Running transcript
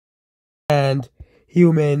and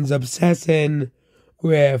humans obsessing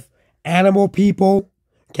with animal people,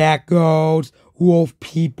 cat girls, wolf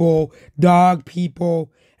people, dog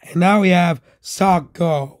people, and now we have sock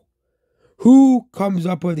girl. Who comes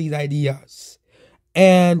up with these ideas?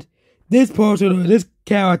 And this person, this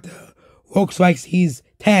character, looks like he's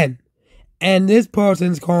 10. And this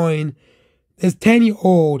person's calling this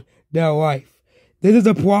 10-year-old their life. This is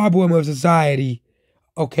a problem of society,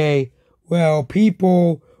 okay? Well,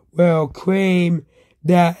 people will claim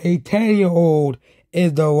that a 10-year-old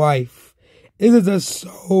is their life. This is just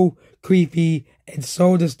so creepy and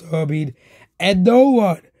so disturbing. And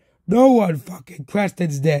no one fucking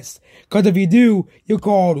questions this. Because if you do, you're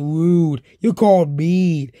called rude. You're called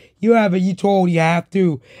mean. You're told you have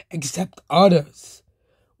to accept others.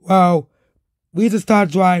 Well, we just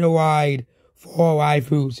start trying to ride for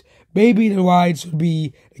waifus. Maybe the ride should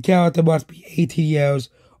be, the character must be 18 years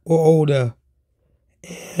or older.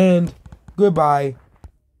 And goodbye.